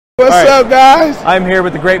What's up, guys? I'm here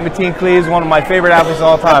with the great Mateen Cleaves, one of my favorite athletes of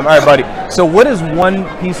all time. All right, buddy. So what is one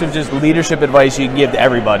piece of just leadership advice you can give to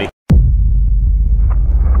everybody?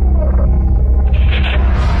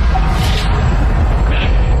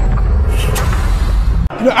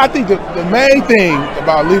 You know, I think the main thing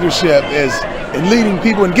about leadership is in leading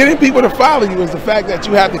people and getting people to follow you is the fact that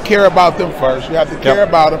you have to care about them first. You have to care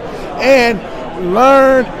about them and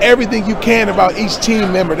learn everything you can about each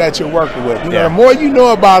team member that you're working with. You know, the more you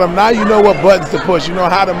know about them, now you know what buttons to push. You know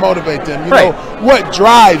how to motivate them. You know what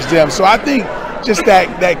drives them. So I think just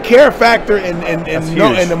that care factor and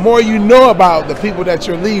the more you know about the people that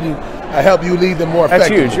you're leading, help you lead them more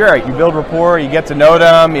effectively. That's huge. You're right. You build rapport, you get to know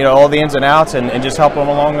them, you know, all the ins and outs, and just help them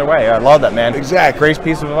along their way. I love that, man. Exactly. Great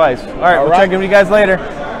piece of advice. All right, we'll check in with you guys later.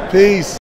 Peace.